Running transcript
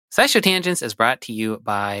SciShow Tangents is brought to you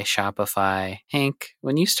by Shopify. Hank,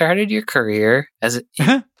 when you started your career as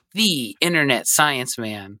the internet science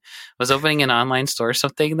man, was opening an online store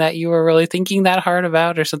something that you were really thinking that hard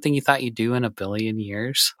about, or something you thought you'd do in a billion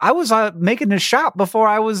years? I was making a shop before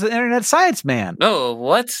I was the internet science man. Oh,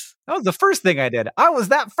 what? That was the first thing I did. I was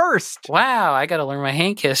that first. Wow, I got to learn my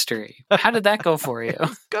Hank history. How did that go for you?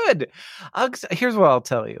 Good. Here's what I'll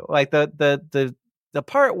tell you. Like the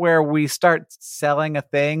part where we start selling a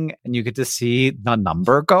thing and you get to see the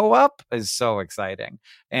number go up is so exciting.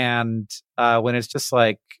 And when it's just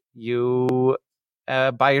like you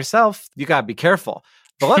by yourself, you got to be careful.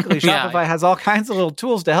 But luckily, Shopify has all kinds of little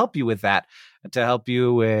tools to help you with that, to help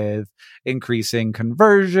you with increasing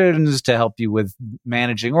conversions, to help you with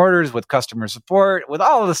managing orders, with customer support, with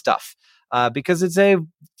all of the stuff. Because it's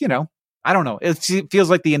I don't know. It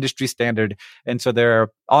feels like the industry standard. And so there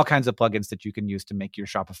are all kinds of plugins that you can use to make your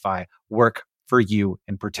Shopify work for you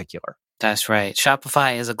in particular. That's right.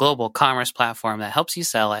 Shopify is a global commerce platform that helps you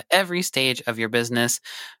sell at every stage of your business,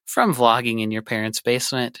 from vlogging in your parents'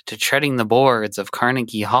 basement to treading the boards of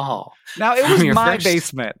Carnegie Hall. Now, it was my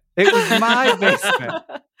basement. It was my basement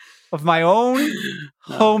of my own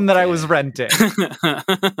home that I was renting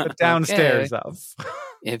the downstairs of.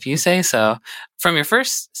 If you say so. From your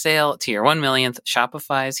first sale to your 1 millionth,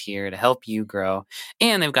 Shopify is here to help you grow.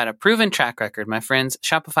 And they've got a proven track record, my friends.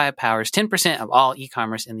 Shopify powers 10% of all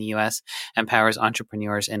e-commerce in the US and powers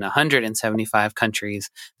entrepreneurs in 175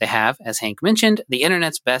 countries. They have, as Hank mentioned, the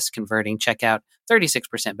internet's best converting checkout,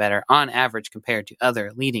 36% better on average compared to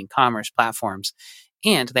other leading commerce platforms.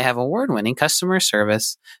 And they have award-winning customer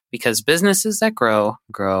service, because businesses that grow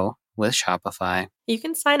with Shopify. You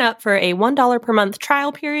can sign up for a $1 per month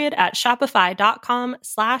trial period at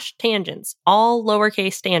shopify.com/tangents, all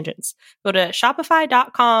lowercase tangents. Go to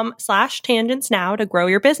shopify.com/tangents now to grow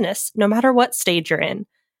your business, no matter what stage you're in.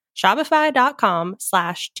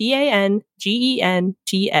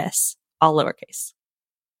 Shopify.com/TANGENTS, all lowercase.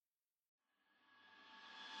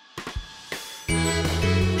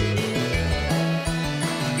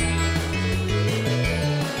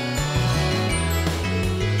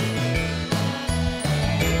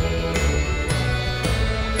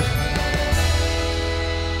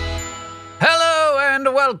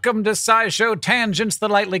 And welcome to SciShow Tangents, the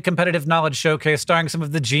lightly competitive knowledge showcase starring some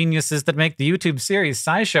of the geniuses that make the YouTube series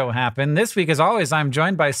SciShow happen. This week, as always, I'm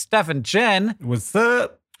joined by Stefan Chen. What's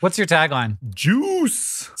up? What's your tagline?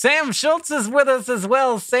 Juice. Sam Schultz is with us as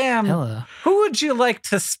well. Sam, hello. Who would you like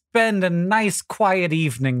to spend a nice, quiet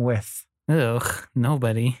evening with? Ugh,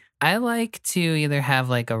 nobody. I like to either have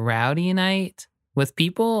like a rowdy night with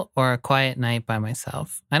people or a quiet night by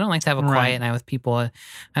myself. I don't like to have a quiet night with people. I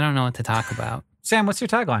don't know what to talk about. Sam, what's your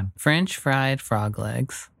tagline? French fried frog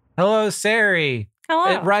legs. Hello, Sari.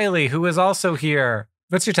 Hello. Riley, who is also here.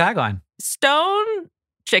 What's your tagline? Stone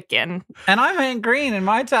chicken. And I'm Hank Green, and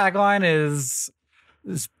my tagline is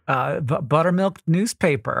buttermilk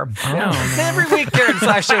newspaper. Oh, no. Every week here in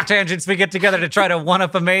SciShow Tangents, we get together to try to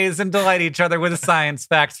one-up, amaze, and delight each other with science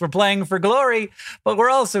facts. We're playing for glory, but we're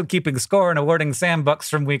also keeping score and awarding Sam bucks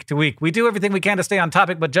from week to week. We do everything we can to stay on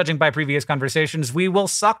topic, but judging by previous conversations, we will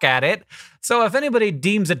suck at it. So if anybody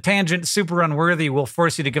deems a tangent super unworthy, we'll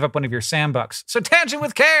force you to give up one of your Sam bucks. So tangent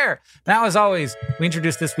with care! Now, as always, we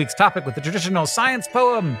introduce this week's topic with the traditional science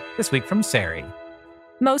poem, this week from Sari.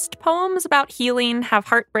 Most poems about healing have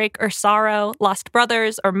heartbreak or sorrow, lost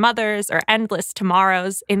brothers or mothers or endless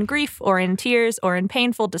tomorrows, in grief or in tears or in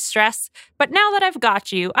painful distress. But now that I've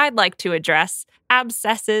got you, I'd like to address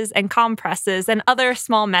abscesses and compresses and other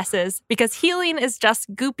small messes, because healing is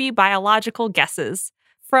just goopy biological guesses.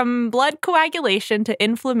 From blood coagulation to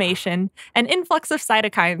inflammation, an influx of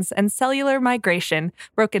cytokines and cellular migration,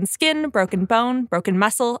 broken skin, broken bone, broken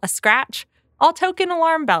muscle, a scratch, all token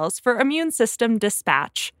alarm bells for immune system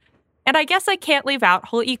dispatch. And I guess I can't leave out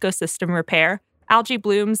whole ecosystem repair, algae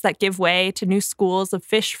blooms that give way to new schools of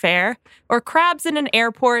fish fare, or crabs in an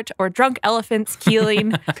airport, or drunk elephants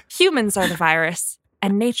keeling. Humans are the virus,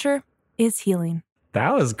 and nature is healing.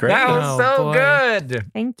 That was great. That was so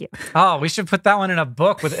good. Thank you. Oh, we should put that one in a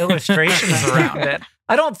book with illustrations around it.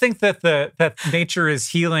 I don't think that that nature is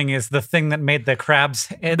healing is the thing that made the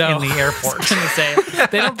crabs in the airport. I was going to say,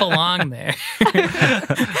 they don't belong there.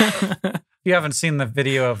 You haven't seen the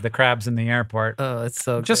video of the crabs in the airport. Oh, it's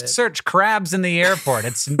so Just good. search crabs in the airport.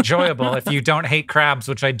 It's enjoyable if you don't hate crabs,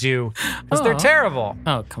 which I do, because they're terrible.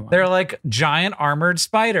 Oh, come on. They're like giant armored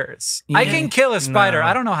spiders. Yeah. I can kill a spider. No.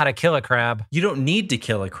 I don't know how to kill a crab. You don't need to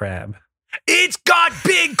kill a crab. It's got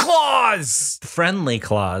big claws. Friendly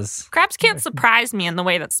claws. Crabs can't surprise me in the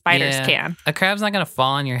way that spiders Yeah. can. A crab's not going to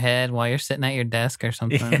fall on your head while you're sitting at your desk or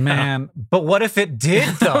something. Yeah. Man, but what if it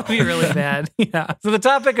did though? That would be really bad. Yeah. So the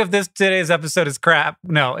topic of today's episode is crab.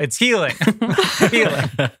 No, it's healing. Healing,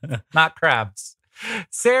 not crabs.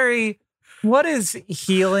 Sari, what is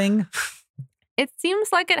healing? It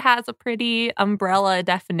seems like it has a pretty umbrella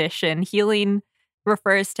definition. Healing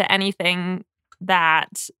refers to anything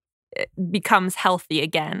that becomes healthy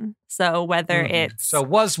again. So whether it's So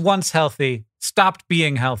was once healthy, stopped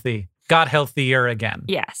being healthy, got healthier again.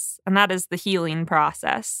 yes, and that is the healing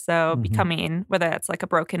process. So Mhm. becoming, whether it's like a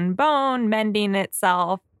broken bone, mending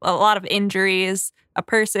itself, a lot of injuries, a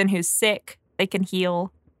person who's sick, they can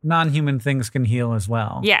heal. Non-human things can heal as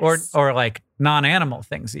well. Yes. Or like non-animal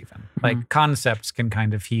things even. Like concepts can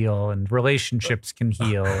kind of heal and relationships can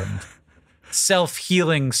heal and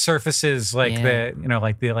self-healing surfaces like Yeah.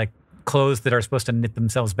 the clothes that are supposed to knit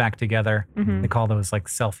themselves back together. Mhm. They call those like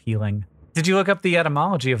self-healing. Did you look up the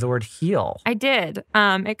etymology of the word heal? I did.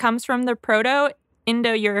 It comes from the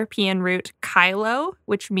Proto-Indo-European root kylo,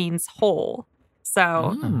 which means whole.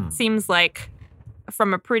 So Mm. seems like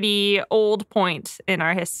from a pretty old point in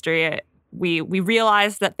our history, we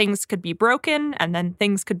realized that things could be broken and then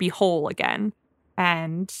things could be whole again.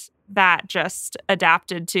 And that just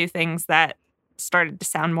adapted to things that started to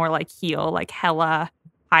sound more like heal, like Hela,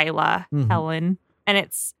 Hyla, Mhm. Helen. And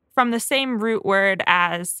it's from the same root word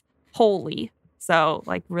as holy. So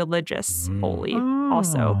like religious holy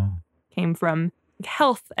also Oh. came from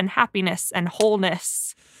health and happiness and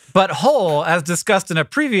wholeness. But whole, as discussed in a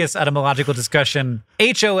previous etymological discussion,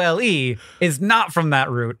 HOLE is not from that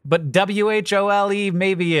root, but WHOLE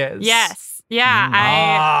maybe is. Yes. Yeah.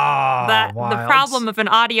 The wild. problem of an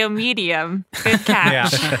audio medium. Good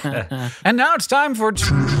catch. Yeah. And now it's time for.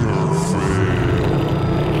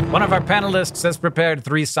 One of our panelists has prepared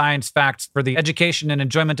 3 science facts for the education and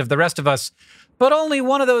enjoyment of the rest of us, but only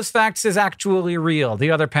one of those facts is actually real.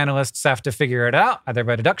 The other panelists have to figure it out, either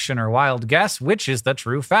by deduction or wild guess, which is the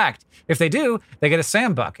true fact. If they do, they get a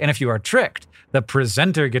Sam Buck. And if you are tricked, the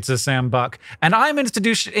presenter gets a Sam Buck. And I'm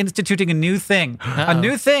instituting a new thing. A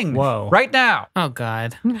new thing. Whoa. Right now. Oh,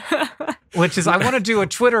 God. Which is, I want to do a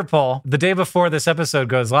Twitter poll the day before this episode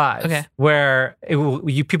goes live. Okay. Where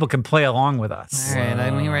you people can play along with us. All right,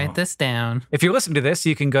 let me write this down. If you're listening to this,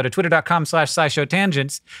 you can go to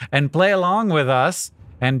twitter.com/SciShowTangents and play along with us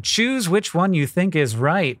and choose which one you think is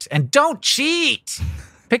right. And don't cheat.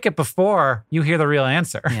 Pick it before you hear the real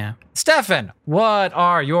answer. Yeah. Stefan, what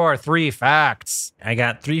are your 3 facts? I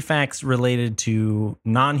got 3 facts related to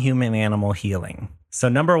non-human animal healing. So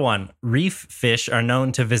number 1, reef fish are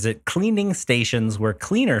known to visit cleaning stations where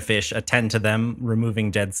cleaner fish attend to them,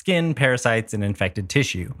 removing dead skin, parasites, and infected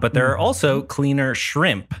tissue. But there are also cleaner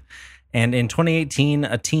shrimp. And in 2018,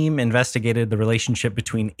 a team investigated the relationship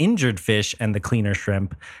between injured fish and the cleaner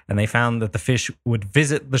shrimp. And they found that the fish would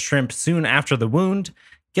visit the shrimp soon after the wound,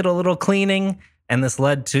 get a little cleaning, and this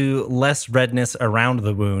led to less redness around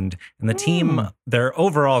the wound. And the team, their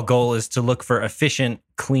overall goal is to look for efficient,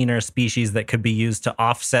 cleaner species that could be used to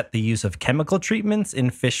offset the use of chemical treatments in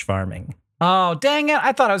fish farming. Oh, dang it.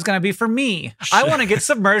 I thought it was going to be for me. I want to get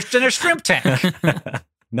submerged in a shrimp tank.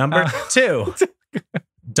 Number 2.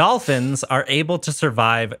 Dolphins are able to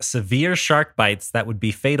survive severe shark bites that would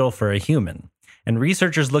be fatal for a human. And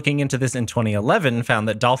researchers looking into this in 2011 found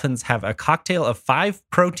that dolphins have a cocktail of 5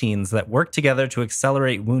 proteins that work together to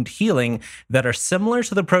accelerate wound healing that are similar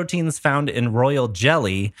to the proteins found in royal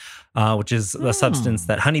jelly, which is the substance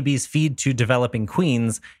that honeybees feed to developing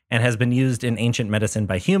queens and has been used in ancient medicine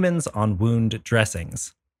by humans on wound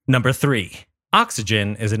dressings. Number 3.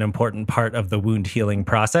 Oxygen is an important part of the wound healing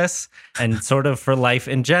process and sort of for life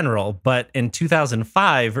in general. But in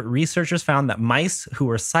 2005, researchers found that mice who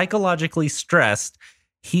were psychologically stressed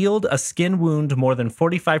healed a skin wound more than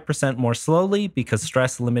 45% more slowly because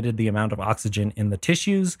stress limited the amount of oxygen in the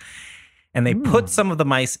tissues. And they put some of the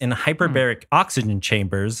mice in hyperbaric oxygen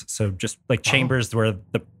chambers, so just like chambers where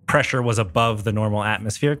the pressure was above the normal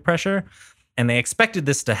atmospheric pressure. And they expected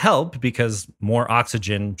this to help because more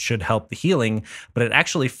oxygen should help the healing, but it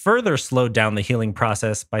actually further slowed down the healing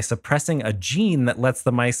process by suppressing a gene that lets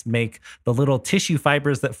the mice make the little tissue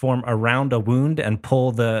fibers that form around a wound and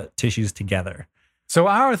pull the tissues together. So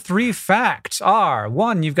our 3 facts are: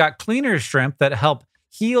 1, you've got cleaner shrimp that help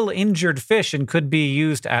heal injured fish and could be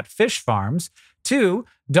used at fish farms. 2,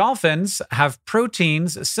 dolphins have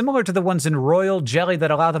proteins similar to the ones in royal jelly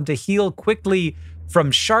that allow them to heal quickly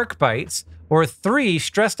from shark bites. Or 3,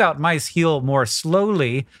 stressed out mice heal more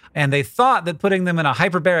slowly, and they thought that putting them in a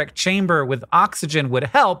hyperbaric chamber with oxygen would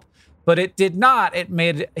help, but it did not. It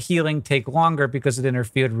made healing take longer because it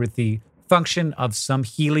interfered with the function of some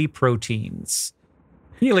Healy proteins.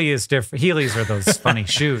 Healy is different. Heelys are those funny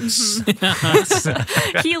shoes.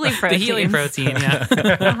 Healy protein. The Healy protein,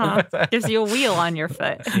 yeah. Gives you a wheel on your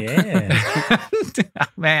foot. Yeah.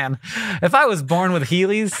 Man, if I was born with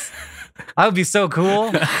Heelys, I would be so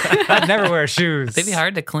cool. I'd never wear shoes. They'd be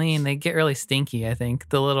hard to clean. They get really stinky, I think.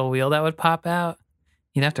 The little wheel that would pop out.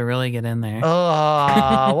 You'd have to really get in there.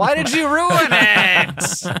 Oh, why did you ruin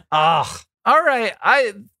it? Oh, all right.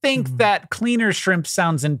 I think that cleaner shrimp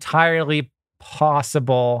sounds entirely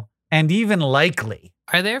possible and even likely.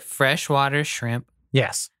 Are there freshwater shrimp?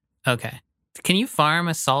 Yes. Okay. Can you farm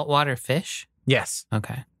a saltwater fish? Yes.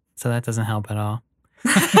 Okay. So that doesn't help at all.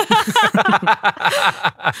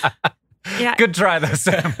 Yeah. Good try, though,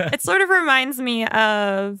 Sam. It sort of reminds me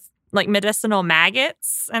of like medicinal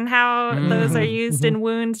maggots and how those are used in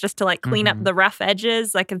wounds just to like clean up the rough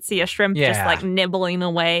edges. I could see a shrimp just like nibbling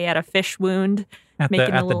away at a fish wound. At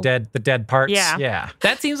the dead parts. Yeah.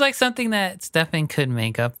 That seems like something that Stefan could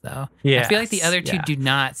make up, though. Yeah. I feel like the other two do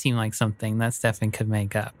not seem like something that Stefan could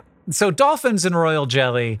make up. So dolphins and royal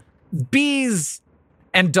jelly, bees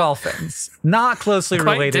and dolphins, not closely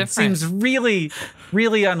Quite related. different. Seems really,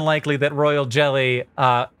 really unlikely that royal jelly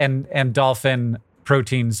and dolphin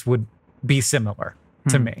proteins would be similar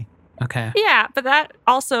to me. Okay. Yeah, but that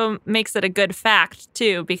also makes it a good fact,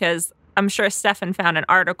 too, because I'm sure Stefan found an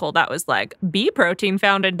article that was like, bee protein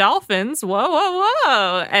found in dolphins. Whoa, whoa,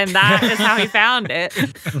 whoa. And that is how he found it.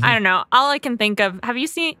 I don't know. All I can think of, have you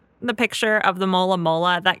seen the picture of the mola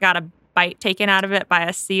mola that got a bite taken out of it by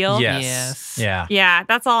a seal? Yes. Yeah. Yeah,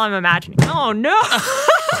 that's all I'm imagining. Oh, no.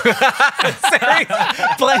 Sarah's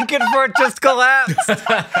blanket fort just collapsed.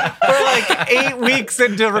 We're like 8 weeks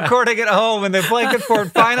into recording at home, and the blanket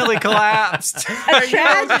fort finally collapsed. Are you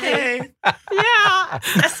okay? Yeah.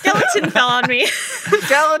 A skeleton fell on me.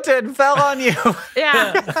 Skeleton fell on you.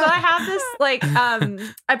 Yeah. So I have this, like,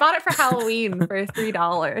 I bought it for Halloween for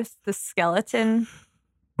 $3. The skeleton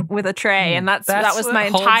with a tray, and that was what my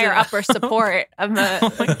holds entire it. upper support of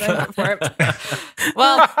the fort.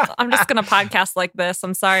 Well, I'm just gonna podcast like this.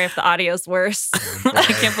 I'm sorry if the audio's worse.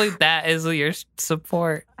 I can't believe that is your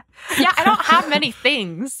support. Yeah, I don't have many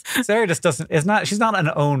things. Sarah just she's not an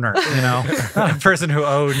owner, not a person who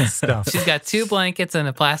owns stuff. She's got 2 blankets and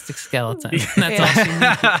a plastic skeleton. That's all she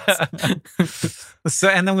needs. So,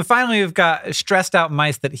 and then we've got stressed out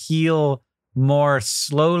mice that heal more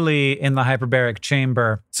slowly in the hyperbaric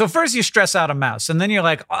chamber. So first you stress out a mouse, and then you're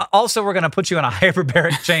like, also we're going to put you in a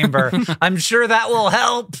hyperbaric chamber. I'm sure that will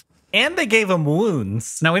help. And they gave him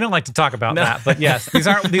wounds. No, we don't like to talk about that, but yes, these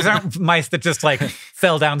aren't mice that just like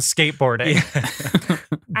fell down skateboarding.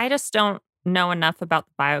 I just don't know enough about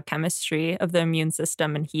the biochemistry of the immune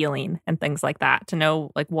system and healing and things like that to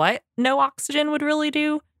know like what no oxygen would really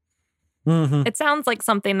do. Mm-hmm. It sounds like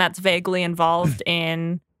something that's vaguely involved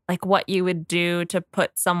in like what you would do to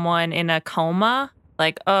put someone in a coma.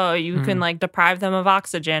 Like, oh, you can like deprive them of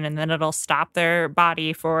oxygen and then it'll stop their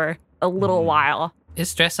body for a little while. Is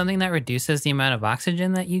stress something that reduces the amount of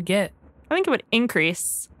oxygen that you get? I think it would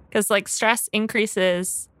increase because like stress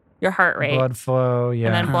increases your heart rate Blood flow, yeah.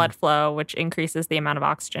 and then blood flow, which increases the amount of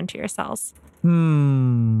oxygen to your cells.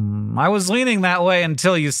 I was leaning that way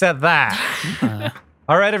until you said that.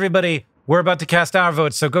 All right, everybody, we're about to cast our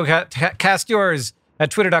votes, so go cast yours at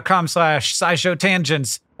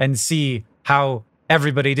twitter.com/SciShowTangents and see how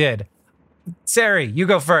everybody did. Sari, you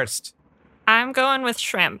go first. I'm going with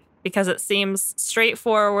shrimp because it seems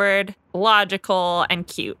straightforward, logical, and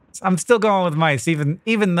cute. I'm still going with mice,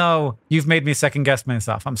 even though you've made me second guess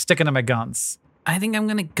myself. I'm sticking to my guns. I think I'm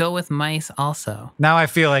going to go with mice also. Now I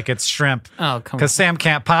feel like it's shrimp. Oh, come on. Because Sam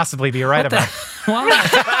can't possibly be right about it. Why?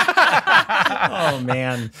 Oh,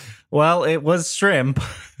 man. Well, it was shrimp.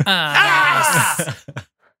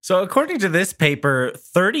 So according to this paper,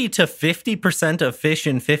 30 to 50% of fish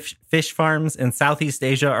in fish farms in Southeast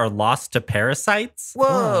Asia are lost to parasites.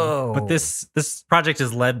 Whoa. But this project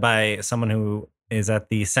is led by someone who is at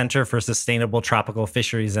the Center for Sustainable Tropical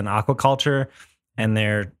Fisheries and Aquaculture. And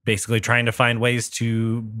they're basically trying to find ways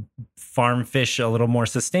to farm fish a little more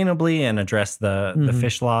sustainably and address the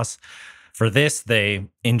fish loss. For this, they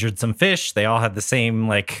injured some fish. They all had the same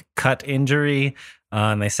like cut injury.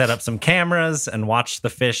 And they set up some cameras and watched the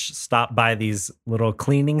fish stop by these little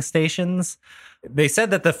cleaning stations. They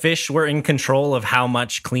said that the fish were in control of how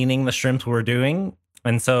much cleaning the shrimps were doing.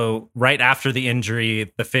 And so right after the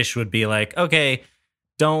injury, the fish would be like, okay,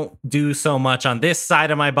 don't do so much on this side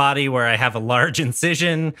of my body where I have a large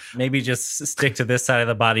incision. Maybe just stick to this side of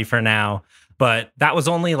the body for now. but that was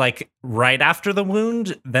only like right after the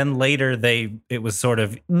wound. Then later it was sort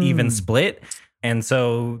of even split. And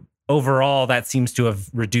so overall, that seems to have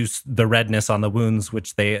reduced the redness on the wounds,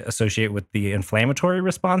 which they associate with the inflammatory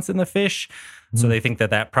response in the fish. So they think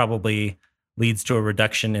that probably leads to a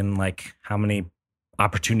reduction in like how many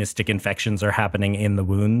opportunistic infections are happening in the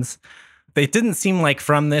wounds. It didn't seem like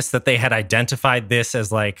from this that they had identified this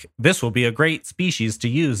as like, this will be a great species to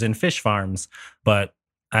use in fish farms. But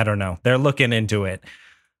I don't know. They're looking into it.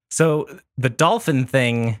 So the dolphin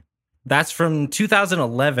thing, that's from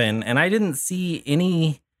 2011. And I didn't see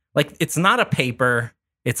any, like, it's not a paper.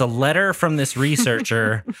 It's a letter from this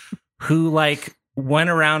researcher who like went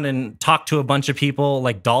around and talked to a bunch of people,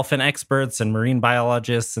 like dolphin experts and marine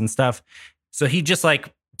biologists and stuff. So he just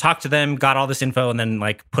like talked to them, got all this info, and then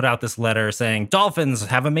like put out this letter saying dolphins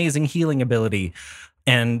have amazing healing ability.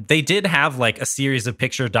 And they did have like a series of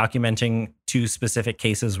pictures documenting 2 specific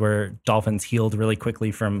cases where dolphins healed really quickly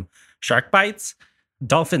from shark bites.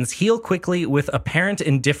 Dolphins heal quickly with apparent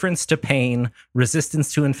indifference to pain,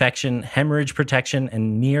 resistance to infection, hemorrhage protection,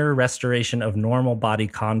 and near restoration of normal body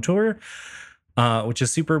contour, which is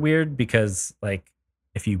super weird because like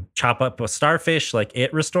if you chop up a starfish, like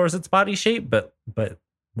it restores its body shape, but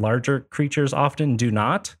larger creatures often do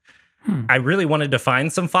not. I really wanted to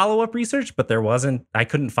find some follow-up research, but I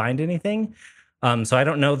couldn't find anything. So I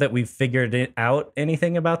don't know that we've figured out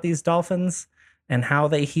anything about these dolphins and how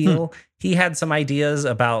they heal. He had some ideas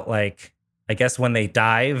about like, I guess when they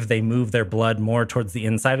dive, they move their blood more towards the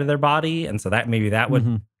inside of their body. And so that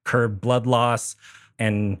would curb blood loss.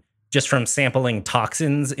 And just from sampling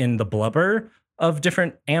toxins in the blubber of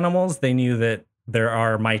different animals, they knew that there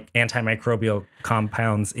are antimicrobial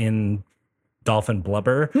compounds in dolphin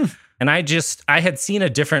blubber. And I had seen a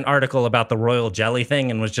different article about the royal jelly thing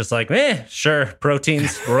and was just like, sure,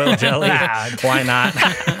 proteins, royal jelly, why not?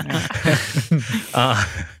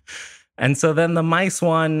 And so then the mice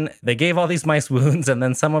one, they gave all these mice wounds, and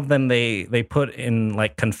then some of them they put in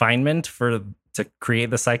like confinement to create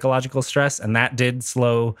the psychological stress, and that did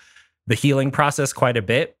slow the healing process quite a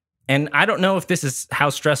bit. And I don't know if this is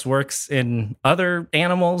how stress works in other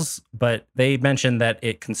animals, but they mentioned that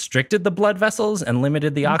it constricted the blood vessels and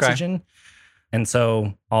limited the oxygen. And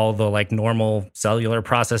so all the like normal cellular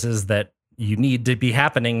processes that you need to be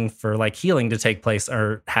happening for like healing to take place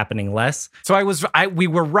are happening less. So we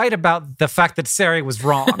were right about the fact that Sari was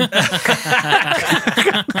wrong.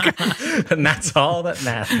 And that's all that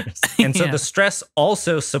matters. And so the stress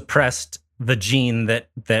also suppressed the gene that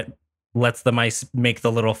lets the mice make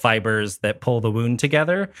the little fibers that pull the wound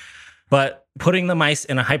together. But putting the mice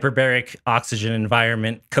in a hyperbaric oxygen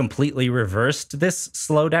environment completely reversed this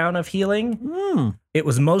slowdown of healing. It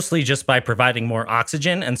was mostly just by providing more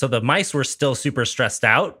oxygen. And so the mice were still super stressed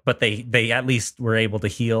out, but they at least were able to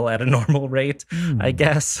heal at a normal rate, I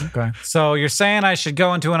guess. Okay. So you're saying I should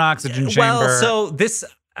go into an oxygen chamber. Well, so this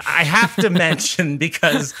I have to mention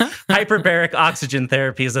because hyperbaric oxygen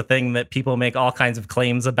therapy is a thing that people make all kinds of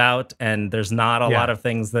claims about, and there's not a lot of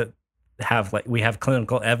things that we have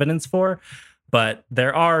clinical evidence for, but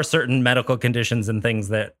there are certain medical conditions and things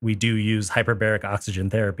that we do use hyperbaric oxygen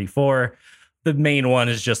therapy for. The main one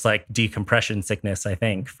is just like decompression sickness, I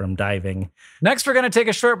think, from diving. Next, we're going to take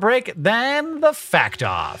a short break, then the fact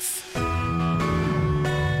off.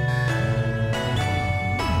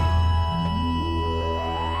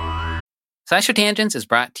 SciShow Tangents is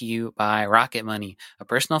brought to you by Rocket Money, a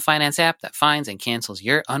personal finance app that finds and cancels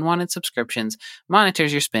your unwanted subscriptions,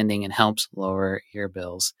 monitors your spending, and helps lower your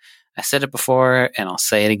bills. I said it before, and I'll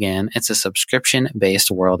say it again. It's a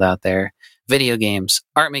subscription-based world out there. Video games,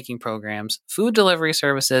 art-making programs, food delivery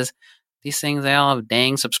services. These things, they all have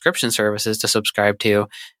dang subscription services to subscribe to.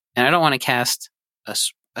 And I don't want to cast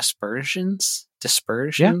aspersions?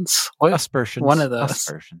 Dispersions? Yeah. Aspersions. One of those.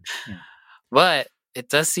 Aspersions. Yeah. But it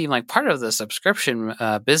does seem like part of the subscription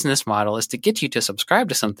business model is to get you to subscribe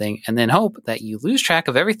to something and then hope that you lose track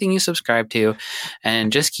of everything you subscribe to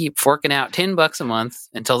and just keep forking out $10 a month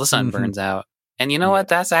until the sun burns out. And you know what?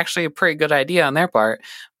 That's actually a pretty good idea on their part,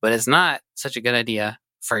 but it's not such a good idea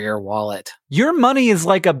for your wallet. Your money is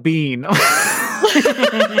like a bean.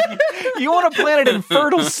 You want to plant it in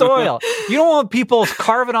fertile soil. You don't want people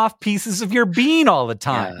carving off pieces of your bean all the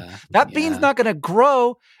time. That bean's not going to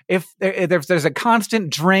grow if there's a constant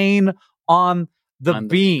drain on the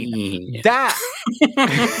bean. That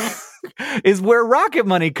is where Rocket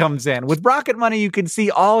Money comes in. With Rocket Money, you can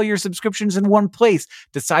see all your subscriptions in one place,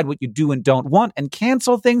 decide what you do and don't want, and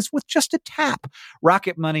cancel things with just a tap.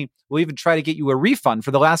 Rocket Money will even try to get you a refund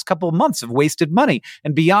for the last couple of months of wasted money.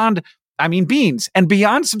 And beyond beans. And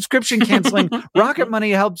beyond subscription canceling, Rocket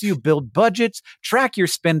Money helps you build budgets, track your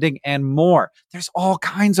spending, and more. There's all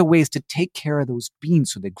kinds of ways to take care of those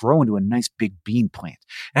beans so they grow into a nice big bean plant.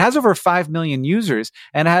 It has over 5 million users,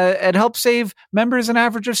 and it helps save members an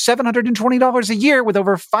average of $720 a year with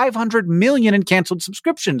over 500 million in canceled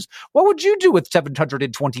subscriptions. What would you do with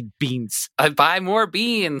 720 beans? I'd buy more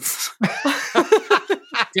beans.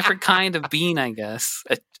 Different kind of bean, I guess.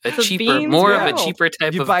 A cheaper, beans, more yeah. of a cheaper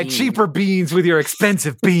type You of buy bean. cheaper beans with your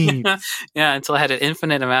expensive beans. Yeah, until I had an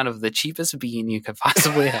infinite amount of the cheapest bean you could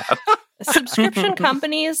possibly have. Subscription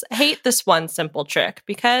companies hate this one simple trick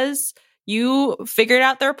because you figured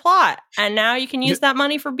out their plot and now you can use that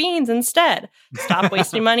money for beans instead. Stop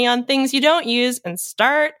wasting money on things you don't use and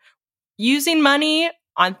start using money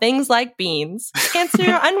on things like beans. Cancel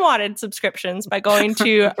your unwanted subscriptions by going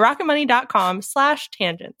to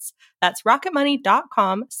rocketmoney.com/tangents. That's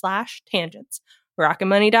rocketmoney.com/tangents.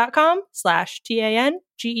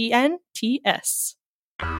 rocketmoney.com/tangents.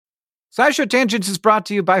 SciShow Tangents is brought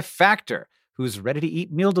to you by Factor, whose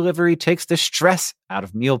ready-to-eat meal delivery takes the stress out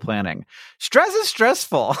of meal planning. Stress is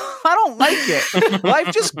stressful. I don't like it.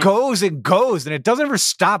 Life just goes and goes, and it doesn't ever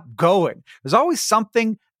stop going. There's always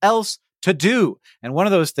something else to do. And one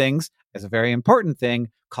of those things is a very important thing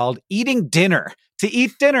called eating dinner. To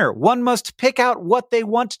eat dinner, one must pick out what they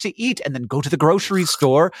want to eat and then go to the grocery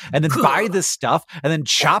store and then buy the stuff and then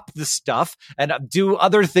chop the stuff and do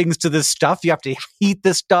other things to the stuff. You have to heat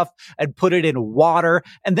the stuff and put it in water.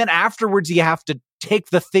 And then afterwards, you have to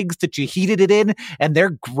take the things that you heated it in and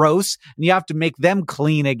they're gross and you have to make them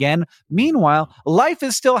clean again. Meanwhile, life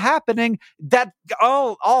is still happening. That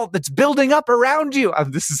all that's building up around you.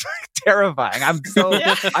 This is terrifying. I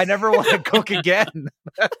never want to cook again.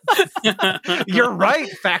 You're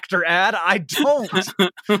right, Factor ad. I don't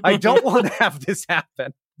want to have this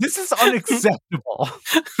happen. This is unacceptable.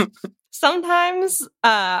 Sometimes,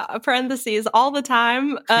 parentheses, all the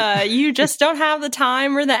time, you just don't have the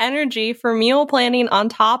time or the energy for meal planning on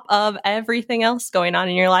top of everything else going on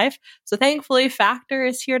in your life. So thankfully, Factor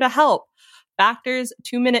is here to help. Factor's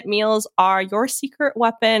 2-minute meals are your secret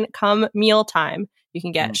weapon come mealtime. You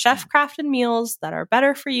can get chef-crafted meals that are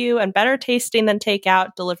better for you and better tasting than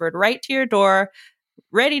takeout, delivered right to your door,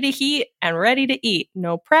 ready to heat and ready to eat.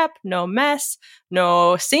 No prep, no mess,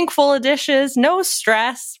 no sink full of dishes, no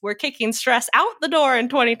stress. We're kicking stress out the door in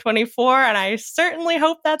 2024, and I certainly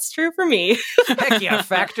hope that's true for me. Heck yeah,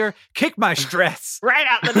 Factor. Kick my stress. Right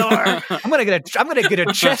out the door. I'm gonna get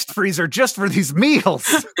a chest freezer just for these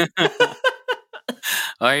meals.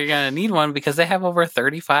 Well, you're going to need one because they have over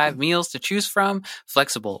 35 meals to choose from,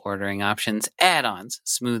 flexible ordering options, add-ons,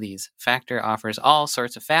 smoothies. Factor offers all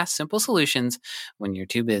sorts of fast, simple solutions when you're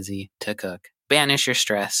too busy to cook. Banish your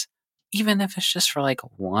stress, even if it's just for like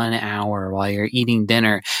 1 hour while you're eating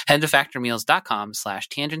dinner. Head to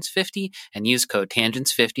factormeals.com/tangents50 and use code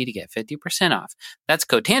tangents50 to get 50% off. That's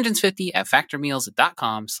code tangents50 at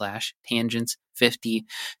factormeals.com/tangents50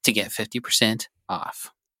 to get 50%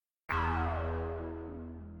 off.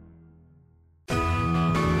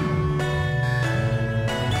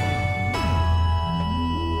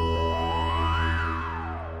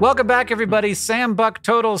 Welcome back, everybody. Sam Buck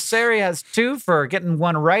total. Sari has 2 for getting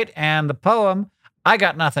 1 right. And the poem, I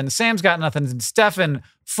got nothing. Sam's got nothing. And Stefan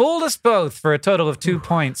fooled us both for a total of 2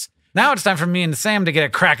 points. Now it's time for me and Sam to get a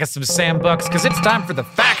crack at some Sam Bucks because it's time for the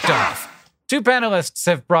fact off. 2 panelists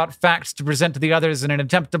have brought facts to present to the others in an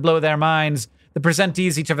attempt to blow their minds. The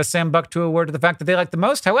presentees each have a Sam Buck to award to the fact that they like the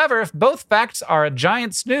most. However, if both facts are a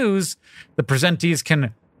giant snooze, the presentees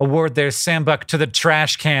can award their Sam Buck to the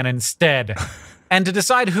trash can instead. And to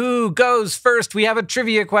decide who goes first, we have a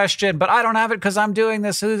trivia question, but I don't have it because I'm doing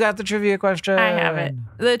this. Who's at the trivia question? I have it.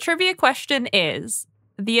 The trivia question is,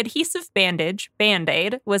 the adhesive bandage,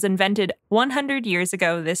 Band-Aid, was invented 100 years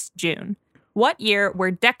ago this June. What year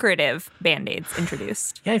were decorative Band-Aids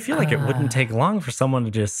introduced? Yeah, I feel like it wouldn't take long for someone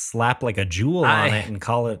to just slap like a jewel on it and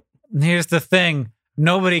call it. Here's the thing.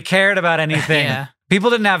 Nobody cared about anything. Yeah. People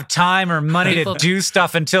didn't have time or money to do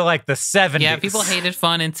stuff until like the 70s. Yeah, people hated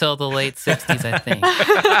fun until the late 60s, I think.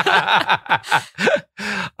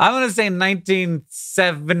 I'm going to say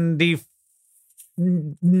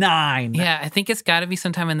 1979. Yeah, I think it's got to be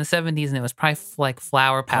sometime in the 70s, and it was probably like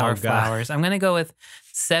Flower Power Flowers. I'm going to go with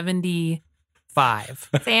 75.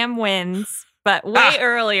 Sam wins, but way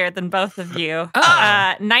earlier than both of you.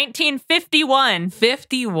 1951.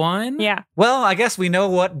 51? Yeah. Well, I guess we know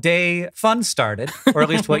what day fun started, or at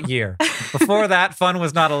least what year. Before that, fun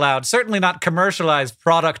was not allowed. Certainly not commercialized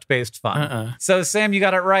product-based fun. So, Sam, you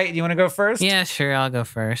got it right. You want to go first? Yeah, sure. I'll go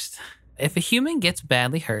first. If a human gets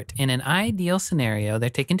badly hurt, in an ideal scenario, they're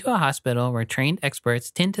taken to a hospital where trained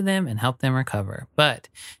experts tend to them and help them recover. But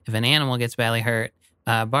if an animal gets badly hurt,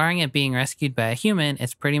 barring it being rescued by a human,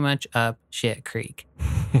 it's pretty much up shit creek.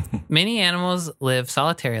 Many animals live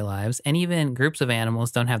solitary lives, and even groups of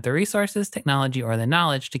animals don't have the resources, technology, or the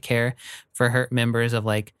knowledge to care for hurt members of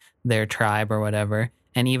like their tribe or whatever.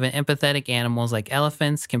 And even empathetic animals like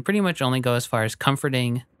elephants can pretty much only go as far as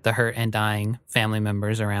comforting the hurt and dying family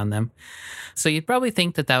members around them. So you'd probably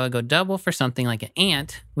think that would go double for something like an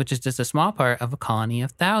ant, which is just a small part of a colony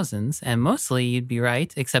of thousands. And mostly you'd be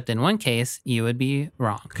right, except in one case, you would be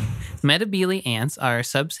wrong. Metabele ants are a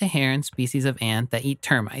sub-Saharan species of ant that eat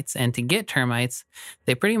termites. And to get termites,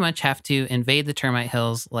 they pretty much have to invade the termite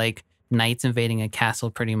hills like knights invading a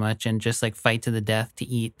castle pretty much, and just like fight to the death to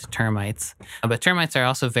eat termites. But termites are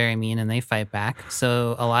also very mean and they fight back.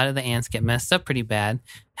 So a lot of the ants get messed up pretty bad,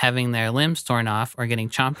 having their limbs torn off or getting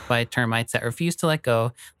chomped by termites that refuse to let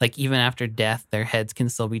go. Like even after death, their heads can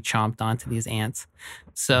still be chomped onto these ants.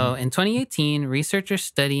 So in 2018, researchers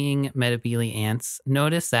studying Metabele ants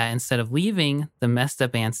noticed that instead of leaving the messed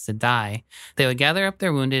up ants to die, they would gather up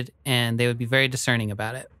their wounded and they would be very discerning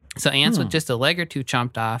about it. So ants with just a leg or two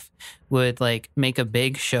chomped off would like make a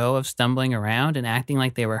big show of stumbling around and acting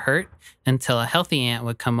like they were hurt until a healthy ant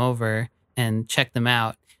would come over and check them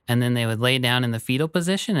out. And then they would lay down in the fetal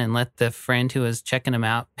position and let the friend who was checking them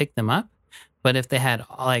out pick them up. But if they had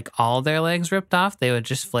like all their legs ripped off, they would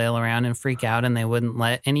just flail around and freak out and they wouldn't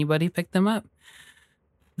let anybody pick them up.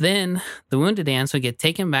 Then the wounded ants would get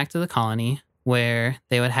taken back to the colony where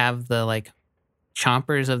they would have the like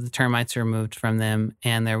chompers of the termites removed from them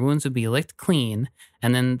and their wounds would be licked clean,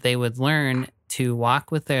 and then they would learn to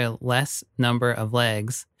walk with their less number of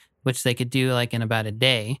legs, which they could do like in about a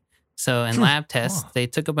day. So in lab tests, they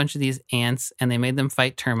took a bunch of these ants and they made them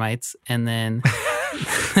fight termites, and then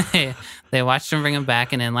they watched them bring them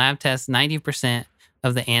back, and in lab tests 90%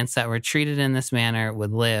 of the ants that were treated in this manner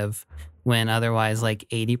would live, when otherwise like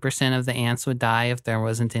 80% of the ants would die if there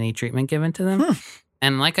wasn't any treatment given to them.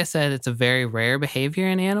 And like I said, it's a very rare behavior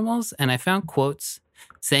in animals. And I found quotes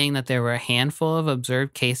saying that there were a handful of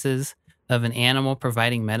observed cases of an animal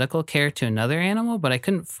providing medical care to another animal, but I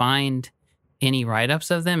couldn't find any write-ups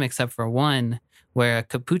of them except for one where a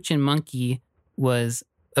capuchin monkey was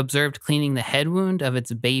observed cleaning the head wound of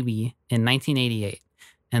its baby in 1988.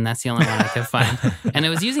 And that's the only one I could find. And it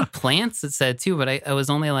was using plants, it said too, but it was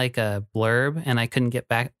only like a blurb and I couldn't get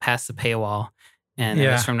back past the paywall. And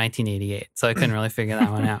it was from 1988, so I couldn't really figure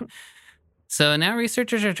that one out. So now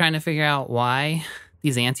researchers are trying to figure out why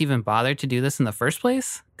these ants even bothered to do this in the first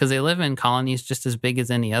place, because they live in colonies just as big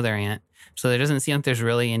as any other ant. So there doesn't seem like there's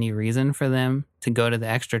really any reason for them to go to the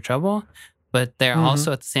extra trouble. But they're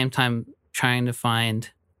also at the same time trying to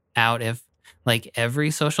find out if like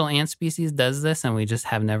every social ant species does this and we just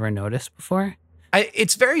have never noticed before.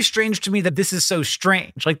 It's very strange to me that this is so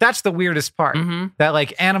strange. Like, that's the weirdest part. That,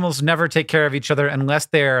 like, animals never take care of each other unless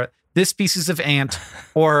they're this species of ant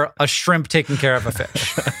or a shrimp taking care of a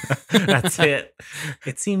fish. That's it.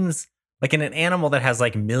 It seems like in an animal that has,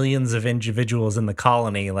 like, millions of individuals in the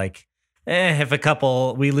colony, like,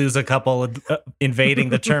 if we lose a couple invading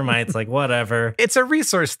the termites, like, whatever. It's a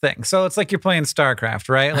resource thing. So it's like you're playing StarCraft,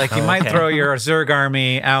 right? Like, you might throw your Zerg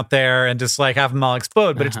army out there and just, like, have them all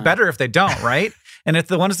explode, but it's better if they don't, right? And if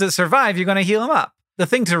the ones that survive, you're going to heal them up. The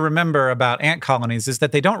thing to remember about ant colonies is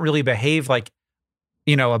that they don't really behave like,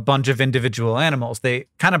 you know, a bunch of individual animals. They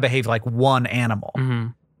kind of behave like one animal.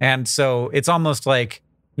 And so it's almost like,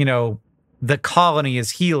 you know, the colony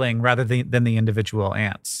is healing rather than the individual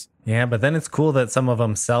ants. Yeah, but then it's cool that some of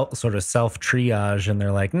them sort of self-triage and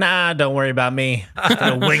they're like, nah, don't worry about me. I'm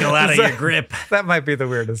going to wiggle out of your grip. That might be the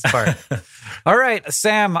weirdest part. All right,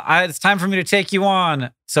 Sam, it's time for me to take you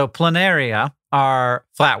on. So planaria are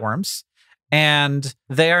flatworms, and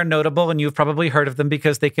they are notable, and you've probably heard of them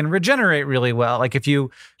because they can regenerate really well. Like if you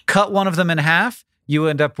cut one of them in half, you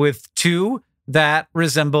end up with two that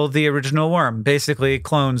resemble the original worm, basically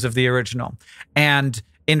clones of the original. And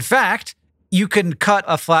in fact, you can cut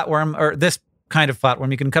a flatworm, or this kind of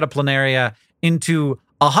flatworm, you can cut a planaria into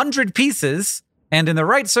 100 pieces, and in the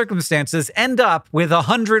right circumstances, end up with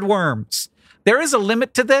 100 worms. There is a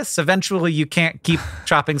limit to this. Eventually, you can't keep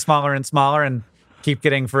chopping smaller and smaller and keep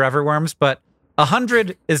getting forever worms, but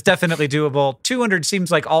 100 is definitely doable. 200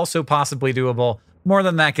 seems like also possibly doable. More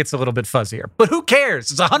than that gets a little bit fuzzier. But who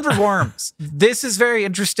cares? It's 100 worms. This is very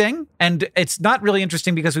interesting. And it's not really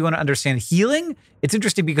interesting because we want to understand healing. It's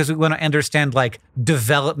interesting because we want to understand like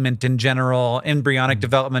development in general, embryonic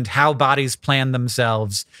development, how bodies plan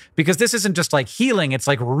themselves. Because this isn't just like healing, it's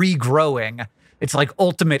like regrowing. It's like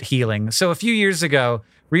ultimate healing. So a few years ago,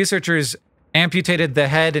 researchers amputated the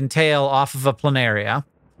head and tail off of a planaria,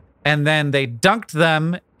 and then they dunked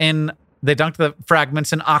the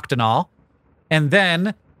fragments in octanol, and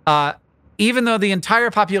then even though the entire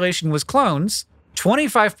population was clones,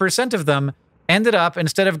 25% of them ended up,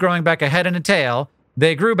 instead of growing back a head and a tail,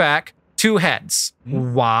 they grew back 2 heads.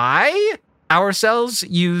 Why? Our cells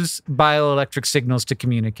use bioelectric signals to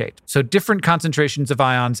communicate. So different concentrations of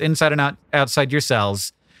ions inside and outside your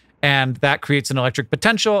cells, and that creates an electric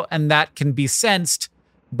potential, and that can be sensed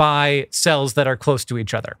by cells that are close to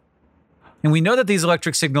each other. And we know that these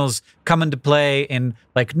electric signals come into play in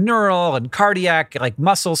like neural and cardiac, like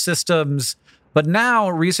muscle systems. But now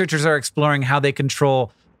researchers are exploring how they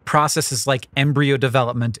control processes like embryo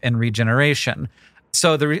development and regeneration.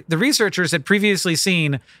 So the researchers had previously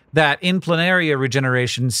seen that in planaria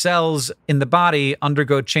regeneration, cells in the body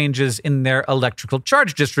undergo changes in their electrical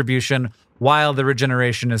charge distribution while the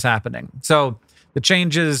regeneration is happening. So the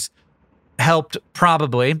changes helped,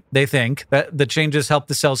 probably, they think, that the changes help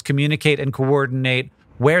the cells communicate and coordinate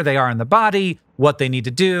where they are in the body, what they need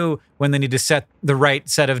to do, when they need to set the right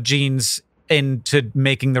set of genes into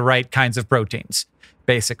making the right kinds of proteins,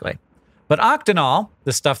 basically. But octanol,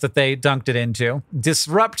 the stuff that they dunked it into,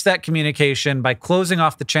 disrupts that communication by closing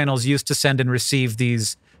off the channels used to send and receive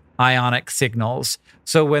these ionic signals.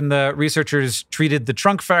 So when the researchers treated the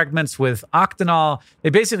trunk fragments with octanol, they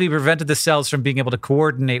basically prevented the cells from being able to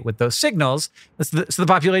coordinate with those signals. So the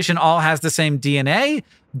population all has the same DNA,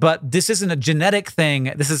 but this isn't a genetic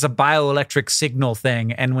thing. This is a bioelectric signal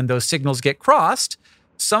thing. And when those signals get crossed,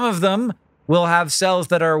 some of them will have cells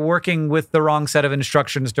that are working with the wrong set of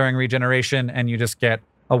instructions during regeneration, and you just get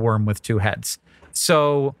a worm with 2 heads.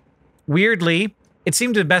 So weirdly, it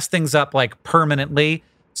seemed to mess things up like permanently.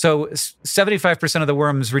 So 75% of the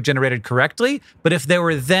worms regenerated correctly, but if they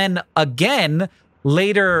were then again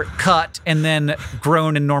later cut and then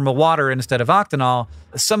grown in normal water instead of octanol,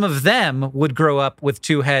 some of them would grow up with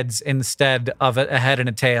 2 heads instead of a head and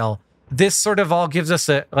a tail. This sort of all gives us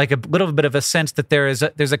a little bit of a sense that there's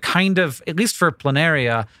a kind of, at least for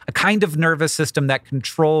planaria, a kind of nervous system that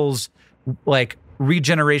controls like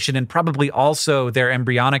regeneration and probably also their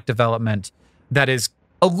embryonic development that is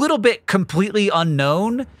a little bit completely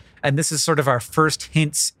unknown. And this is sort of our first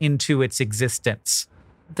hints into its existence.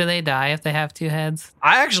 Do they die if they have 2 heads?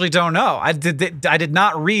 I actually don't know. I did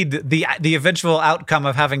not read the eventual outcome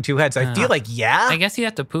of having 2 heads. I feel like, yeah. I guess you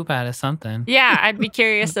have to poop out of something. Yeah, I'd be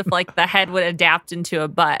curious if like the head would adapt into a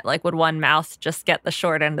butt. Like would one mouth just get the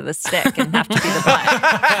short end of the stick and have to be the butt?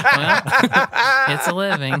 Well, it's a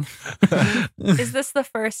living. Is this the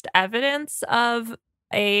first evidence of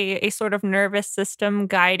a sort of nervous system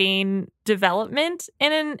guiding development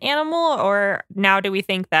in an animal? Or now do we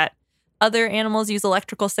think that other animals use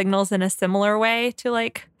electrical signals in a similar way to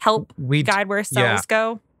like help guide where cells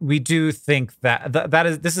go? We do think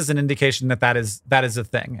this is an indication that is a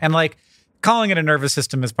thing. And like calling it a nervous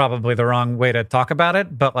system is probably the wrong way to talk about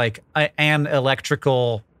it, but like an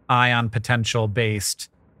electrical ion potential based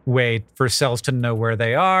way for cells to know where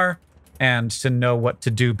they are and to know what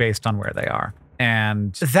to do based on where they are.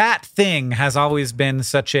 And that thing has always been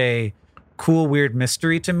such a cool, weird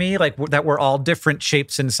mystery to me, like that we're all different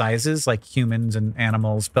shapes and sizes, like humans and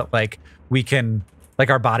animals, but like we can, like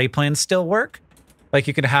our body plans still work. Like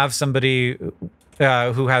you could have somebody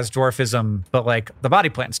who has dwarfism, but like the body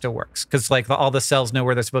plan still works because like all the cells know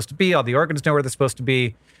where they're supposed to be, all the organs know where they're supposed to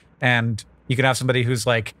be. And you can have somebody who's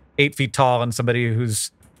like 8 feet tall and somebody who's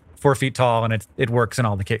 4 feet tall, and it works in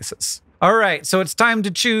all the cases. All right, so it's time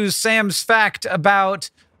to choose Sam's fact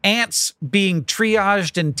about ants being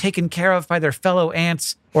triaged and taken care of by their fellow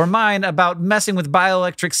ants, or mine about messing with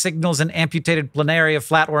bioelectric signals and amputated planaria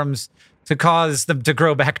flatworms to cause them to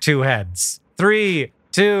grow back 2 heads. 3,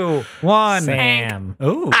 2, 1. Sam.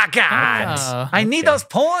 Ooh. Ah, God. I need those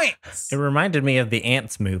points. It reminded me of the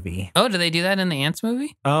Ants movie. Oh, do they do that in the Ants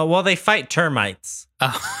movie? Well, they fight termites.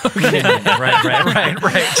 Oh, okay. Right.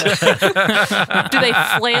 Do they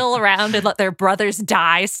flail around and let their brothers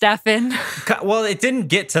die, Stefan? Well, it didn't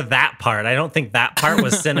get to that part. I don't think that part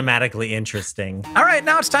was cinematically interesting. All right,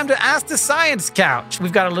 now it's time to Ask the Science Couch.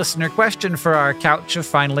 We've got a listener question for our couch of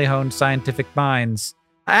finely honed scientific minds.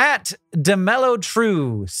 At DeMello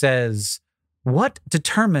True says, what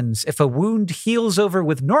determines if a wound heals over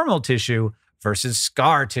with normal tissue versus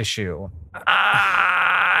scar tissue?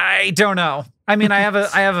 I don't know. I mean, I have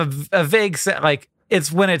a vague like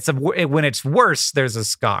it's when it's worse, there's a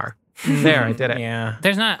scar. There, I did it. Yeah.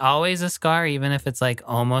 There's not always a scar, even if it's like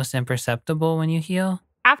almost imperceptible when you heal.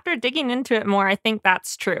 After digging into it more, I think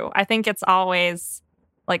that's true. I think it's always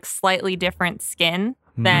like slightly different skin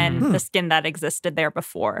than the skin that existed there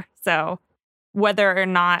before. So whether or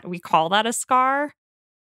not we call that a scar.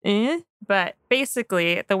 But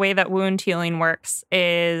basically, the way that wound healing works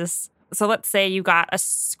is, so let's say you got a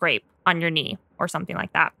scrape on your knee or something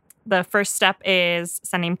like that. The first step is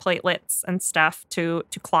sending platelets and stuff to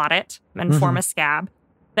clot it and form a scab.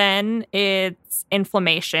 Then it's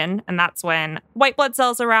inflammation, and that's when white blood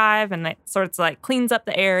cells arrive and it sort of like cleans up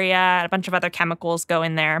the area and a bunch of other chemicals go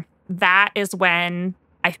in there. That is when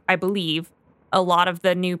I believe a lot of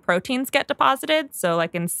the new proteins get deposited. So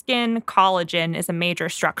like in skin, collagen is a major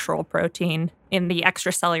structural protein in the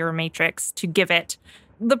extracellular matrix to give it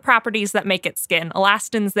the properties that make it skin.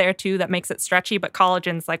 Elastin's there too that makes it stretchy, but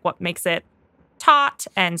collagen's like what makes it taut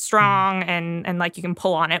and strong and like you can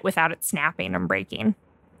pull on it without it snapping and breaking.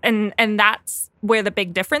 And that's where the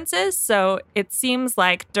big difference is. So it seems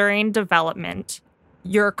like during development,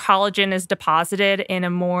 your collagen is deposited in a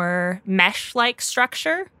more mesh-like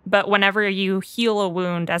structure. But whenever you heal a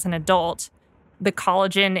wound as an adult, the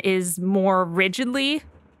collagen is more rigidly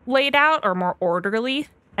laid out or more orderly.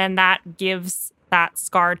 And that gives that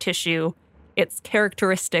scar tissue its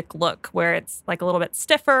characteristic look, where it's like a little bit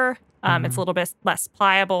stiffer, it's a little bit less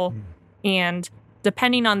pliable. And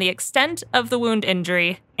depending on the extent of the wound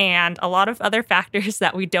injury and a lot of other factors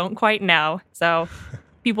that we don't quite know. So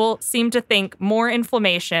people seem to think more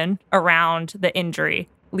inflammation around the injury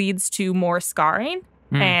leads to more scarring,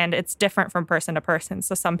 and it's different from person to person.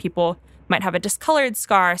 So some people might have a discolored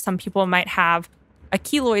scar. Some people might have a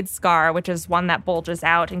keloid scar, which is one that bulges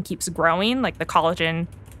out and keeps growing, like the collagen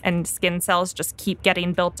and skin cells just keep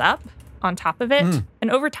getting built up on top of it.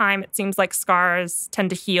 And over time, it seems like scars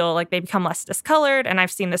tend to heal, like they become less discolored. And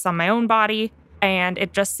I've seen this on my own body. And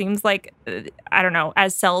it just seems like, I don't know,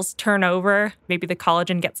 as cells turn over, maybe the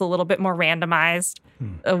collagen gets a little bit more randomized.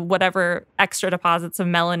 Whatever extra deposits of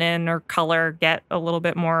melanin or color get a little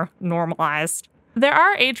bit more normalized. There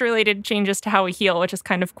are age-related changes to how we heal, which is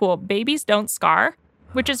kind of cool. Babies don't scar,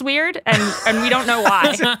 which is weird, and we don't know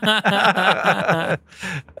why.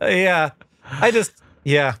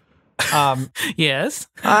 Yes.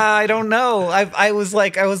 I don't know. I was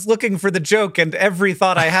looking for the joke, and every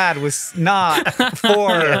thought I had was not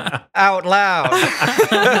for out loud.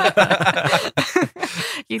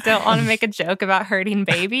 You don't want to make a joke about hurting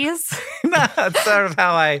babies? No, that's sort of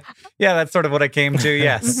that's sort of what I came to,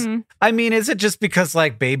 yes. I mean, is it just because,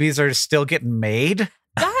 like, babies are still getting made?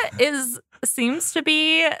 That seems to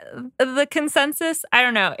be the consensus. I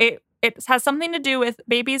don't know. It has something to do with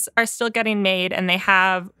babies are still getting made, and they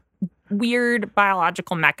have weird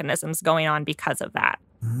biological mechanisms going on because of that,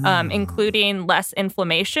 including less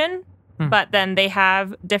inflammation, but then they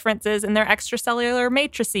have differences in their extracellular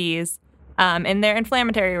matrices, in their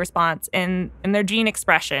inflammatory response, in their gene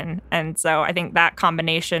expression. And so I think that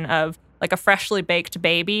combination of like a freshly baked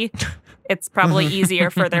baby, it's probably easier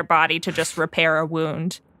for their body to just repair a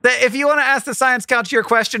wound. If you want to ask the Science Couch your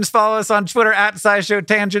questions, follow us on Twitter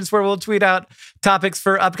 @SciShowTangents, where we'll tweet out topics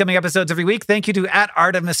for upcoming episodes every week. Thank you to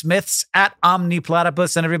 @Artemis Myths,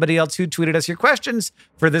 @OmniPlatypus, and everybody else who tweeted us your questions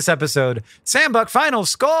for this episode. Sambuck final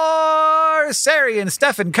score! Sari and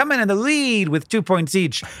Stefan come in the lead with 2 points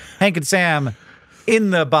each. Hank and Sam in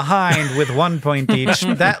the behind with 1 point each.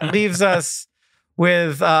 That leaves us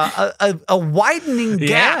with a widening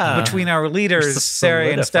gap between our leaders,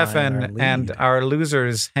 Sari and Stefan, and our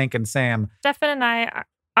losers, Hank and Sam. Stefan and I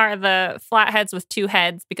are the flatheads with 2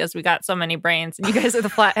 heads because we got so many brains, and you guys are the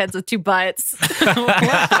flatheads with 2 butts.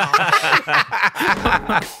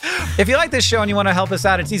 If you like this show and you want to help us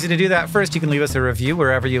out, it's easy to do that. First, you can leave us a review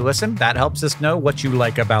wherever you listen. That helps us know what you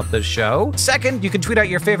like about the show. Second, you can tweet out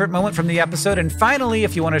your favorite moment from the episode. And finally,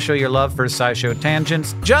 if you want to show your love for SciShow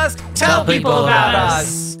Tangents, just tell people about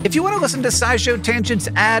us. If you want to listen to SciShow Tangents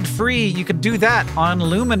ad-free, you can do that on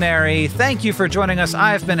Luminary. Thank you for joining us.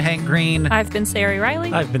 I've been Hank Green. I've been Sari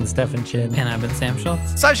Riley. I've been Stefan Chin. And I've been Sam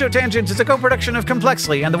Schultz. SciShow Tangents is a co-production of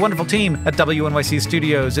Complexly and the wonderful team at WNYC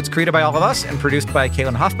Studios. It's created by all of us and produced by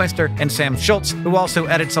Kaylin Hoffmeister and Sam Schultz, who also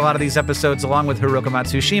edits a lot of these episodes along with Hiroka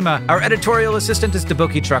Matsushima. Our editorial assistant is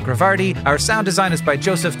Deboki Chakravarti. Our sound design is by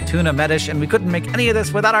Joseph Tuna Medish, and we couldn't make any of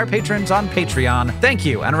this without our patrons on Patreon. Thank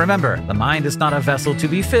you, and remember, the mind is not a vessel to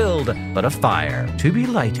be filled, but a fire to be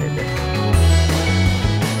lighted.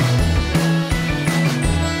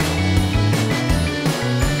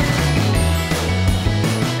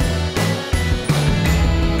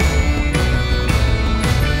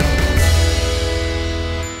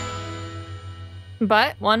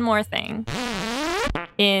 But one more thing.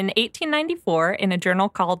 In 1894, in a journal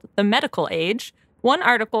called The Medical Age, One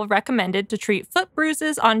article recommended to treat foot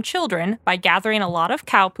bruises on children by gathering a lot of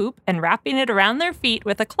cow poop and wrapping it around their feet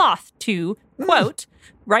with a cloth to, quote,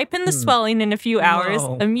 ripen the swelling in a few hours,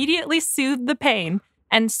 No. immediately soothe the pain,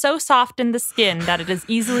 and so soften the skin that it is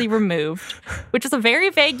easily removed, which is a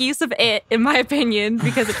very vague use of it, in my opinion,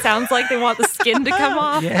 because it sounds like they want the skin to come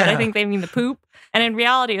off, but I think they mean the poop. And in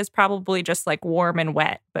reality, it's probably just like warm and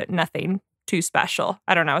wet, but nothing too special.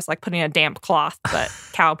 I don't know. It's like putting a damp cloth, but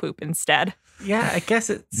cow poop instead. Yeah, I guess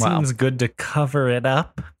it Wow. seems good to cover it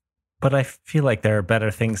up, but I feel like there are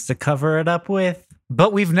better things to cover it up with.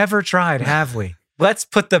 But we've never tried, have we? Let's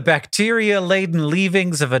put the bacteria-laden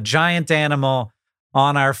leavings of a giant animal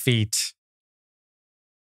on our feet.